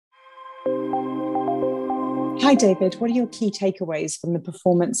Hi, David. What are your key takeaways from the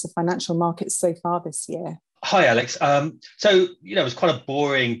performance of financial markets so far this year? Hi, Alex. It was quite a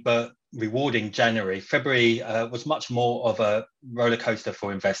boring but rewarding January. February was much more of a roller coaster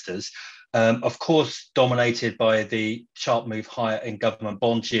for investors. Of course, dominated by the sharp move higher in government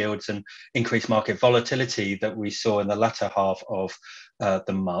bond yields and increased market volatility that we saw in the latter half of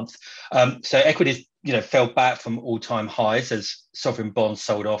the month. So equities, fell back from all-time highs as sovereign bonds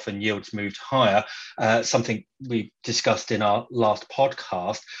sold off and yields moved higher, something we discussed in our last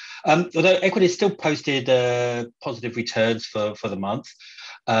podcast. Although equities still posted positive returns for the month,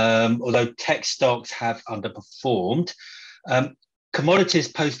 although tech stocks have underperformed. Commodities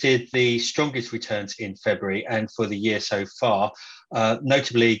posted the strongest returns in February and for the year so far,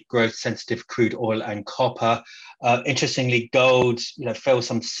 notably growth-sensitive crude oil and copper. Interestingly, gold, fell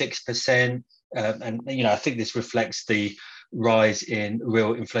some 6%, and I think this reflects the rise in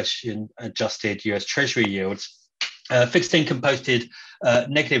real inflation-adjusted US Treasury yields. Fixed income posted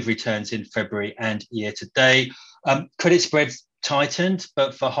negative returns in February and year to date. Credit spreads tightened,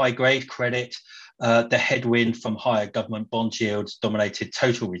 but for high-grade credit, the headwind from higher government bond yields dominated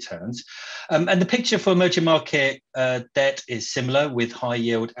total returns. And the picture for emerging market debt is similar, with high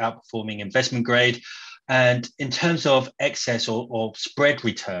yield outperforming investment grade. And in terms of excess or spread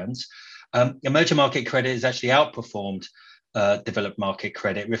returns, emerging market credit has actually outperformed developed market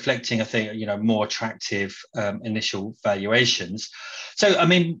credit, reflecting, I think, more attractive initial valuations. So,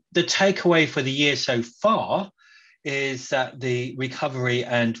 the takeaway for the year so far is that the recovery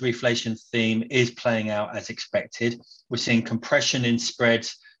and reflation theme is playing out as expected. We're seeing compression in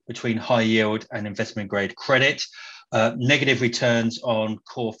spreads between high yield and investment grade credit, negative returns on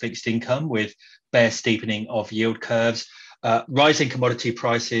core fixed income with bear steepening of yield curves, rising commodity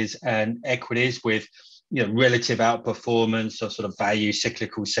prices and equities with relative outperformance of sort of value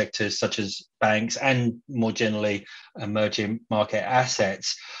cyclical sectors such as banks and more generally emerging market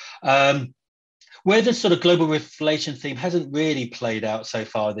assets. Where the sort of global reflation theme hasn't really played out so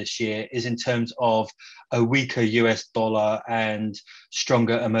far this year is in terms of a weaker US dollar and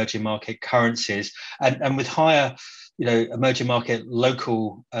stronger emerging market currencies. And with higher, emerging market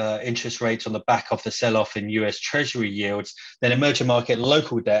local interest rates on the back of the sell-off in US Treasury yields, then emerging market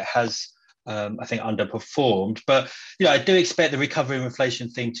local debt has, I think, underperformed. But, I do expect the recovery and inflation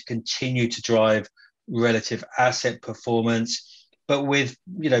theme to continue to drive relative asset performance. But with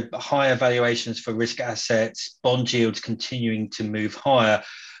higher valuations for risk assets, bond yields continuing to move higher,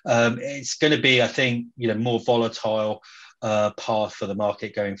 it's going to be, I think, more volatile path for the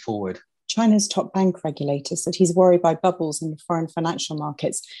market going forward. China's top bank regulator said he's worried by bubbles in the foreign financial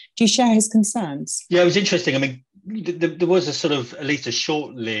markets. Do you share his concerns? Yeah, it was interesting. There was a sort of at least a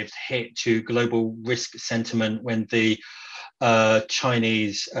short-lived hit to global risk sentiment when the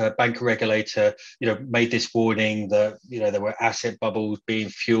Chinese bank regulator, made this warning that, there were asset bubbles being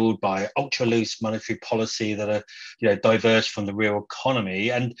fueled by ultra loose monetary policy that are, diverged from the real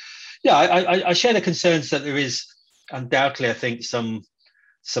economy. And yeah, I share the concerns that there is undoubtedly, I think, some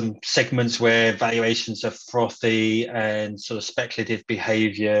segments where valuations are frothy and sort of speculative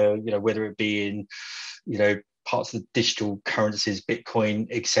behavior, whether it be in, parts of the digital currencies, Bitcoin,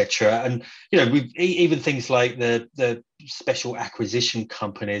 etc. And, even things like the special acquisition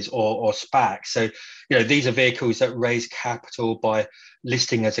companies or SPACs. So, these are vehicles that raise capital by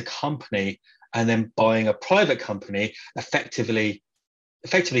listing as a company and then buying a private company, effectively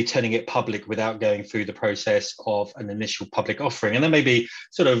turning it public without going through the process of an initial public offering. And there may be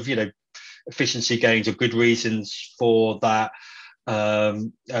sort of, efficiency gains or good reasons for that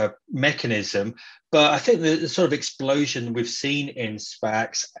mechanism. But I think the sort of explosion we've seen in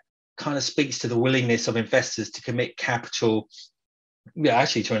SPACs kind of speaks to the willingness of investors to commit capital,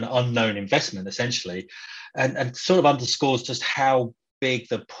 actually to an unknown investment, essentially, and sort of underscores just how big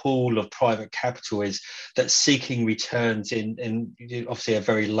the pool of private capital is that's seeking returns in obviously a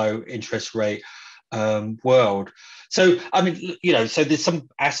very low interest rate world. So, so there's some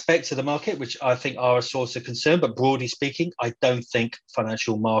aspects of the market which I think are a source of concern, but broadly speaking, I don't think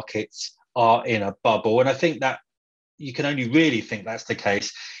financial markets are in a bubble. And I think that you can only really think that's the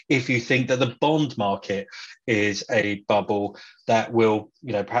case if you think that the bond market is a bubble that will,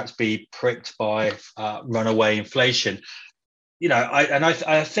 perhaps be pricked by runaway inflation.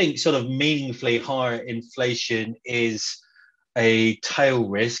 I think sort of meaningfully higher inflation is a tail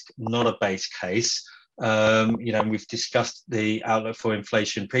risk, not a base case. We've discussed the outlook for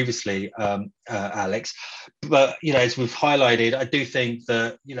inflation previously, Alex. But, as we've highlighted, I do think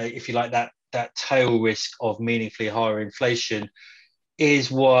that, if you like, that tail risk of meaningfully higher inflation is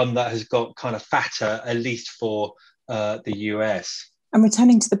one that has got kind of fatter, at least for the US. And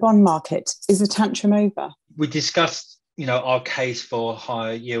returning to the bond market, is the tantrum over? we discussed, our case for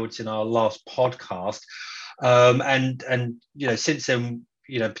higher yields in our last podcast, and since then,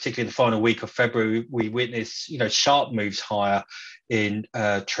 particularly in the final week of February, we witnessed, sharp moves higher in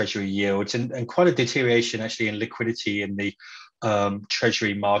Treasury yields and quite a deterioration actually in liquidity in the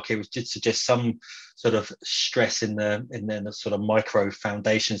Treasury market, which did suggest some sort of stress in the sort of micro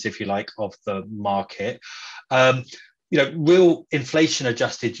foundations, if you like, of the market. Real inflation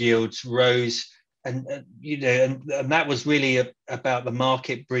adjusted yields rose. And that was really about the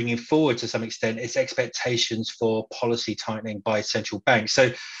market bringing forward to some extent its expectations for policy tightening by central banks.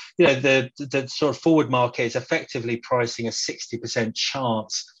 So, the sort of forward market is effectively pricing a 60%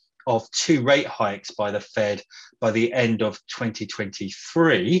 chance of 2 rate hikes by the Fed by the end of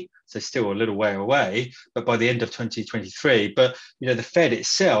 2023. So still a little way away, but by the end of 2023. But the Fed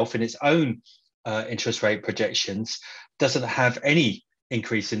itself, in its own interest rate projections, doesn't have any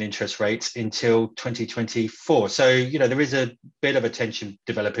increase in interest rates until 2024. So, there is a bit of a tension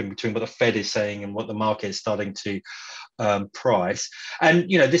developing between what the Fed is saying and what the market is starting to price. And,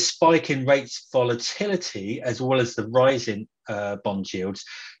 this spike in rates volatility, as well as the rise in bond yields,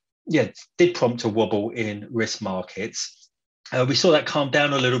 did prompt a wobble in risk markets. We saw that calm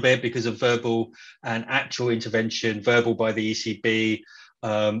down a little bit because of verbal and actual intervention, verbal by the ECB,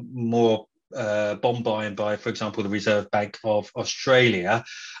 more bond buying by, for example, the Reserve Bank of Australia.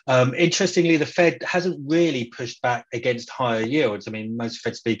 Interestingly, the Fed hasn't really pushed back against higher yields. I mean, most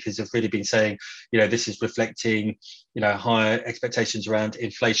Fed speakers have really been saying, this is reflecting, higher expectations around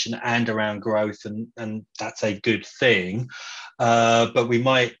inflation and around growth, and that's a good thing. But we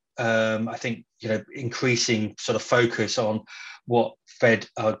might, I think, increasing sort of focus on what Fed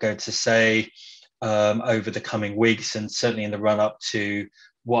are going to say over the coming weeks, and certainly in the run up to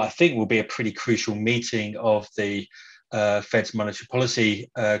what I think will be a pretty crucial meeting of the Fed's Monetary Policy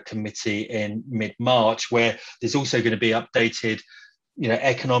Committee in mid-March, where there's also going to be updated,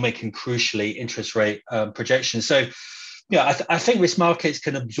 economic and crucially interest rate projections. So, I think risk markets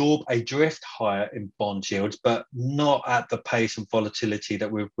can absorb a drift higher in bond yields, but not at the pace and volatility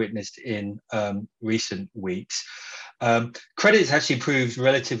that we've witnessed in recent weeks. Credit has actually proved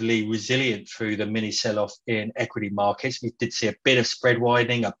relatively resilient through the mini sell-off in equity markets. We did see a bit of spread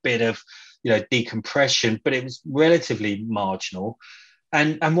widening, a bit of decompression, but it was relatively marginal.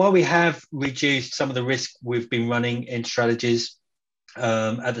 And while we have reduced some of the risk we've been running in strategies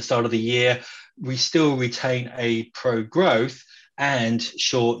at the start of the year, we still retain a pro-growth and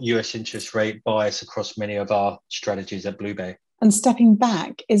short US interest rate bias across many of our strategies at BlueBay. And stepping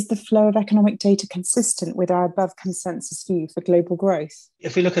back, is the flow of economic data consistent with our above consensus view for global growth?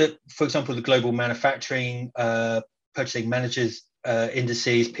 If we look at, for example, the global manufacturing purchasing managers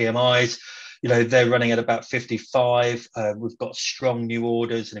indices, PMIs, they're running at about 55. We've got strong new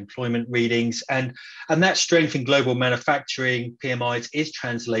orders and employment readings, and that strength in global manufacturing PMIs is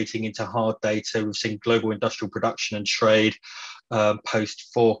translating into hard data. We've seen global industrial production and trade post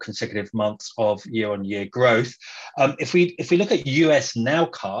 4 consecutive months of year-on-year growth. If we look at US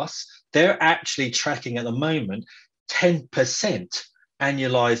nowcasts, they're actually tracking at the moment 10%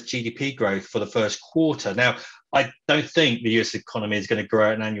 annualized GDP growth for the first quarter. Now, I don't think the US economy is going to grow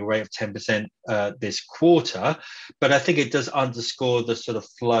at an annual rate of 10% this quarter, but I think it does underscore the sort of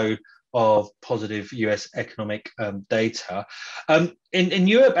flow of positive US economic data. In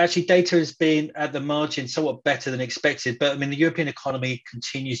Europe, actually, data has been at the margin somewhat better than expected, but I mean, the European economy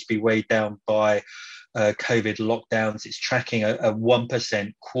continues to be weighed down by COVID lockdowns. It's tracking a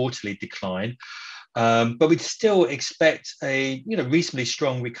 1% quarterly decline. But we'd still expect a reasonably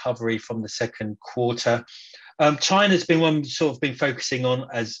strong recovery from the second quarter. China's been one sort of been focusing on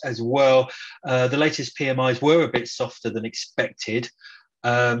as well. The latest PMIs were a bit softer than expected.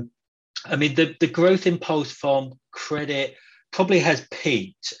 I mean, the growth impulse from credit probably has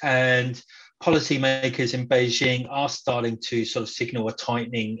peaked, and policymakers in Beijing are starting to sort of signal a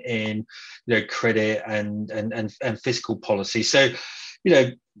tightening in credit and fiscal policy. So,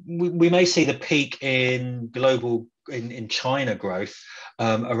 we may see the peak in global in China growth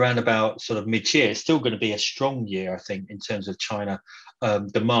around about sort of mid-year. It's still going to be a strong year, I think, in terms of China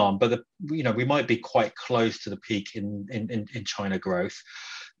demand, but we might be quite close to the peak in China growth.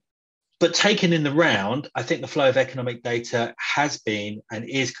 But taken in the round, I think the flow of economic data has been and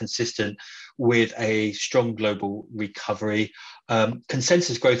is consistent with a strong global recovery.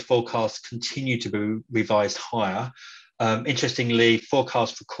 Consensus growth forecasts continue to be revised higher. Interestingly,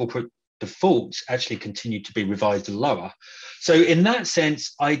 forecasts for corporate defaults actually continue to be revised lower. So in that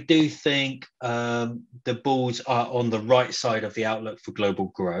sense, I do think the bulls are on the right side of the outlook for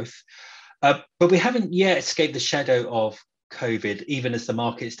global growth. But we haven't yet escaped the shadow of COVID, even as the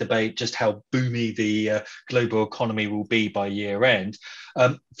markets debate just how boomy the global economy will be by year end.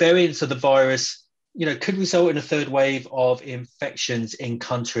 Variants of the virus, could result in a third wave of infections in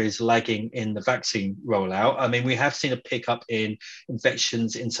countries lagging in the vaccine rollout. I mean, we have seen a pickup in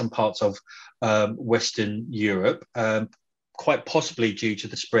infections in some parts of Western Europe, quite possibly due to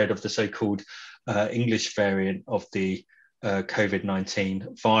the spread of the so-called English variant of the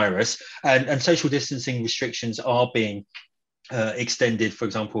COVID-19 virus. And social distancing restrictions are being extended, for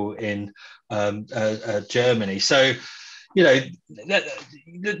example, in Germany. So, there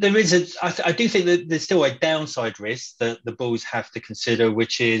is I do think that there's still a downside risk that the bulls have to consider,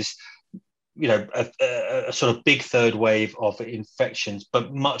 which is, a sort of big third wave of infections,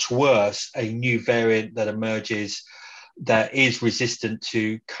 but much worse, a new variant that emerges that is resistant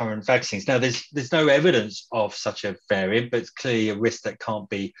to current vaccines. Now, there's no evidence of such a variant, but it's clearly a risk that can't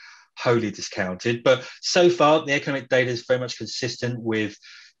be wholly discounted. But so far, the economic data is very much consistent with,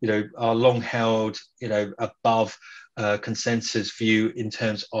 our long-held, above consensus view in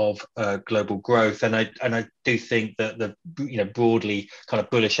terms of global growth, and I do think that the broadly kind of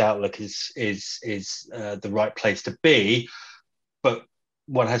bullish outlook is the right place to be, but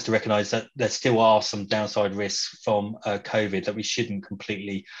one has to recognise that there still are some downside risks from COVID that we shouldn't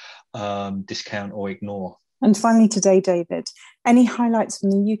completely discount or ignore. And finally today, David, any highlights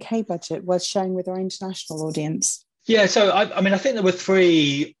from the UK budget worth sharing with our international audience? Yeah, so I mean, I think there were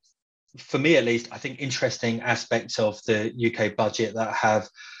three, for me at least, I think interesting aspects of the UK budget that have,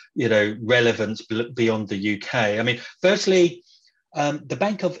 relevance beyond the UK. I mean, firstly, the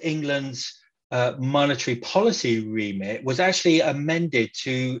Bank of England's monetary policy remit was actually amended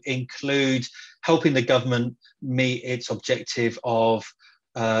to include helping the government meet its objective of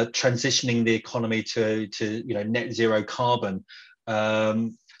transitioning the economy to net zero carbon.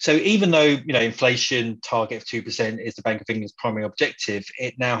 So even though inflation target of 2% is the Bank of England's primary objective,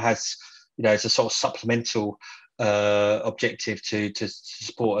 it now has as a sort of supplemental objective to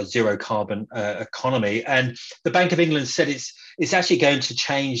support a zero carbon economy. And the Bank of England said it's actually going to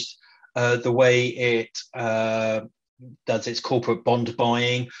change the way it does its corporate bond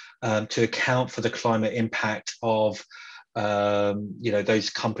buying to account for the climate impact of those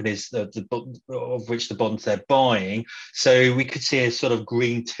companies of which the bonds they're buying. So we could see a sort of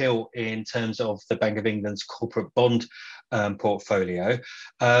green tilt in terms of the Bank of England's corporate bond portfolio.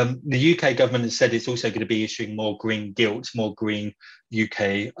 The UK government has said it's also going to be issuing more green gilts, more green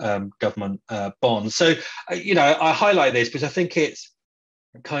UK government bonds. So, I highlight this because I think it's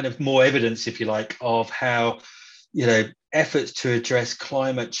kind of more evidence, if you like, of how, efforts to address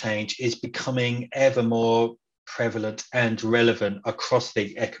climate change is becoming ever more prevalent and relevant across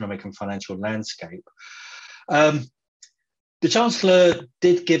the economic and financial landscape. The Chancellor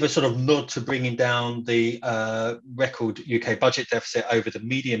did give a sort of nod to bringing down the record UK budget deficit over the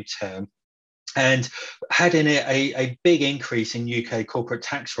medium term, and had in it a big increase in UK corporate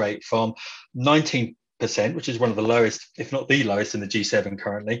tax rate from 19%, which is one of the lowest, if not the lowest, in the G7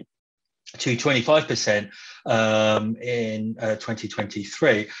 currently, to 25% in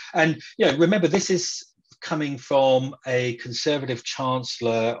 2023. And remember, this is coming from a Conservative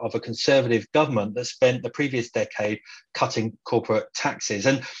Chancellor of a Conservative government that spent the previous decade cutting corporate taxes.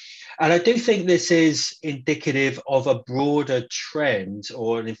 And I do think this is indicative of a broader trend,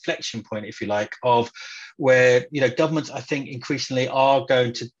 or an inflection point, if you like, of where governments, I think, increasingly are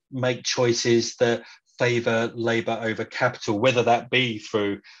going to make choices that favour labour over capital, whether that be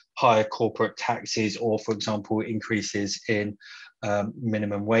through higher corporate taxes or, for example, increases in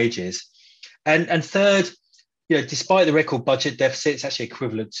minimum wages. And third, despite the record budget deficit, it's actually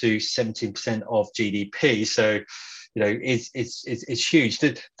equivalent to 17% of GDP. So, it's huge.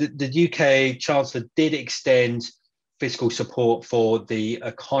 The UK Chancellor did extend fiscal support for the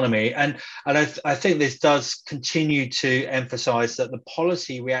economy, and I think this does continue to emphasise that the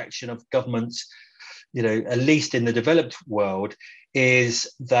policy reaction of governments, at least in the developed world,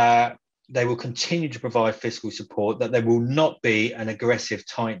 is that they will continue to provide fiscal support, that there will not be an aggressive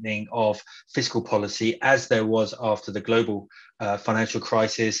tightening of fiscal policy as there was after the global financial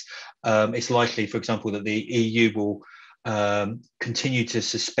crisis. It's likely, for example, that the EU will continue to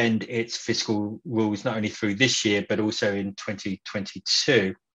suspend its fiscal rules, not only through this year, but also in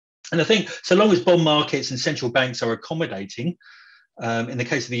 2022. And I think so long as bond markets and central banks are accommodating, in the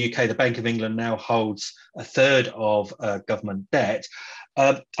case of the UK, the Bank of England now holds a third of government debt.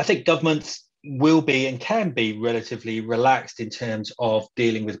 I think governments will be and can be relatively relaxed in terms of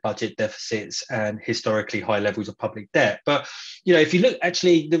dealing with budget deficits and historically high levels of public debt. But if you look,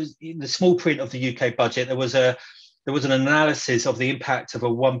 actually, there was in the small print of the UK budget, there was an analysis of the impact of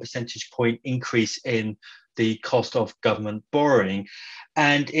a 1 percentage point increase in the cost of government borrowing.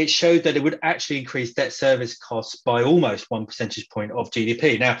 And it showed that it would actually increase debt service costs by almost 1 percentage point of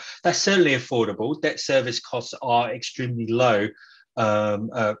GDP. Now, that's certainly affordable. Debt service costs are extremely low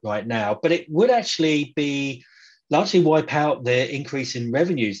right now, but it would actually be largely wipe out the increase in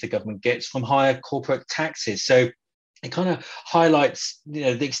revenues the government gets from higher corporate taxes. So it kind of highlights,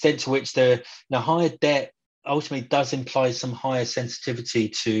 the extent to which the higher debt ultimately does imply some higher sensitivity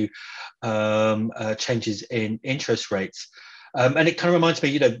to changes in interest rates. And it kind of reminds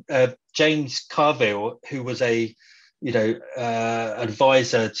me, James Carville, who was a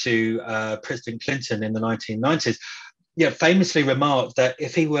advisor to President Clinton in the 1990s, famously remarked that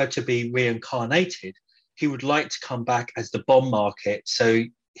if he were to be reincarnated, he would like to come back as the bond market so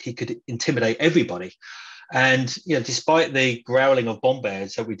he could intimidate everybody. And despite the growling of bond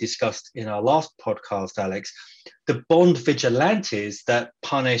bears that we discussed in our last podcast, Alex, the bond vigilantes that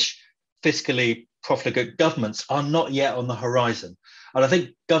punish fiscally profligate governments are not yet on the horizon. And I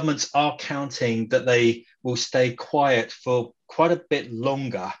think governments are counting that they will stay quiet for quite a bit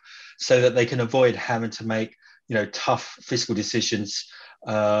longer so that they can avoid having to make tough fiscal decisions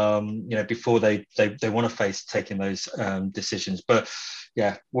before they want to face taking those decisions. But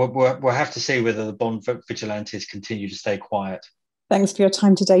we'll have to see whether the bond vigilantes continue to stay quiet. Thanks for your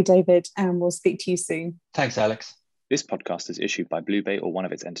time today, David, and we'll speak to you soon. Thanks, Alex. This podcast is issued by BlueBay or one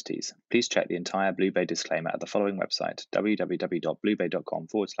of its entities. Please check the entire BlueBay disclaimer at the following website,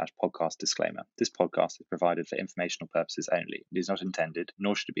 www.bluebay.com/podcast disclaimer. This podcast is provided for informational purposes only. It is not intended,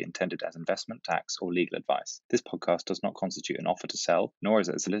 nor should it be intended as investment, tax, or legal advice. This podcast does not constitute an offer to sell, nor is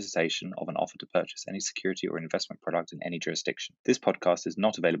it a solicitation of an offer to purchase any security or investment product in any jurisdiction. This podcast is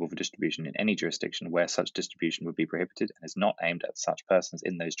not available for distribution in any jurisdiction where such distribution would be prohibited and is not aimed at such persons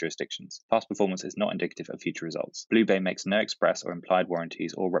in those jurisdictions. Past performance is not indicative of future results. BlueBay makes no express or implied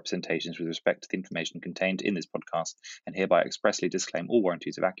warranties or representations with respect to the information contained in this podcast and hereby expressly disclaim all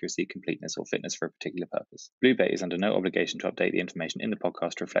warranties of accuracy, completeness, or fitness for a particular purpose. BlueBay is under no obligation to update the information in the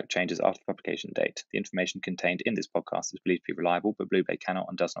podcast to reflect changes after the publication date. The information contained in this podcast is believed to be reliable, but BlueBay cannot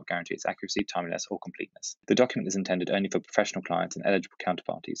and does not guarantee its accuracy, timeliness, or completeness. The document is intended only for professional clients and eligible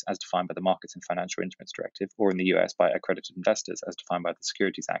counterparties as defined by the Markets and Financial Instruments Directive, or in the US by accredited investors as defined by the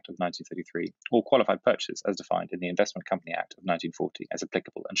Securities Act of 1933, or qualified purchasers as defined in the Investment Company Act of 1940 as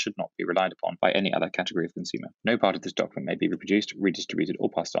applicable and should not be relied upon by any other category of consumer. No part of this document may be reproduced, redistributed, or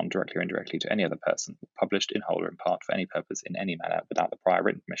passed on directly or indirectly to any other person, or published in whole or in part for any purpose in any manner without the prior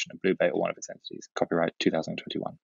written permission of BlueBay or one of its entities. Copyright 2021.